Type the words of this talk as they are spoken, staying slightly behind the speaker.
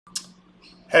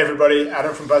Hey everybody,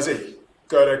 Adam from Buzzy.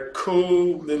 Got a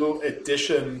cool little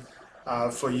addition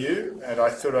for you, and I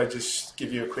thought I'd just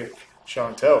give you a quick show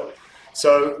and tell.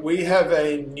 So we have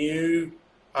a new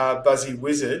Buzzy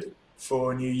Wizard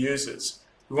for new users.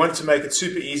 We wanted to make it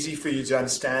super easy for you to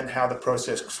understand how the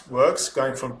process works,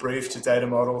 going from brief to data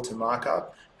model to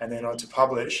markup, and then on to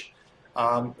publish,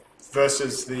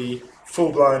 versus the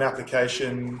full-blown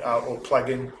application or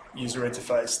plugin user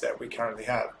interface that we currently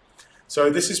have. So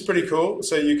this is pretty cool.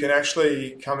 So you can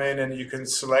actually come in and you can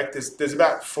select, there's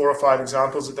about 4 or 5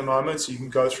 examples at the moment, so you can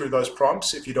go through those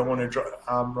prompts if you don't want to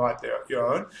write your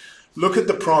own. Look at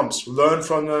the prompts, learn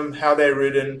from them, how they're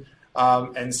written,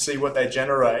 and see what they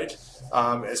generate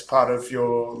as part of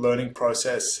your learning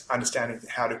process, understanding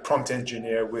how to prompt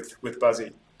engineer with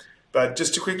Buzzy. But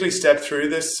just to quickly step through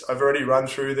this, I've already run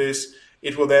through this.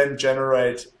 It will then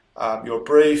generate your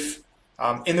brief.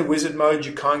 In the wizard mode,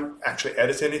 you can't actually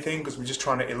edit anything because we're just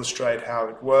trying to illustrate how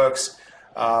it works.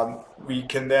 We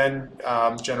can then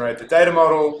generate the data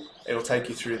model. It'll take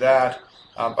you through that.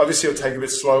 Obviously, it'll take a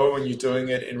bit slower when you're doing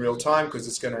it in real time because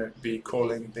it's going to be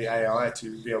calling the AI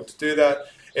to be able to do that.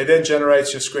 It then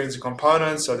generates your screens and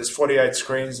components. So there's 48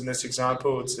 screens in this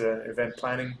example. It's an event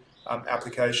planning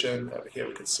application. Over here,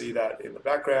 we can see that in the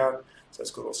background. So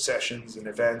it's got all sessions and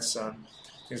events,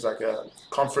 things like a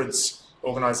conference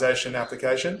organization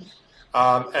application,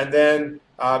 and then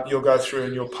you'll go through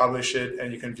and you'll publish it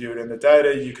and you can view it in the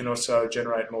data. You can also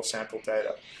generate more sample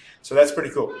data. So that's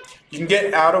pretty cool. You can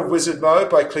get out of wizard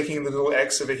mode by clicking the little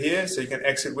X over here. So you can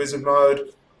exit wizard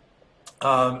mode.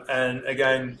 And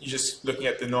again, you're just looking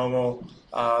at the normal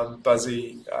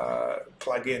Buzzy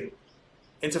plugin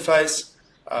interface.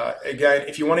 Again,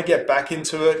 if you want to get back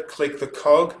into it, click the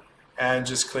cog and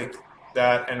just click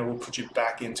that, and it will put you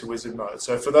back into wizard mode.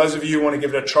 So for those of you who want to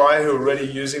give it a try, who are already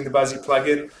using the Buzzy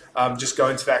plugin, just go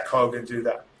into that cog and do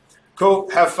that. Cool,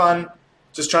 have fun.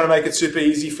 Just trying to make it super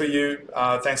easy for you.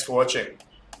 Thanks for watching.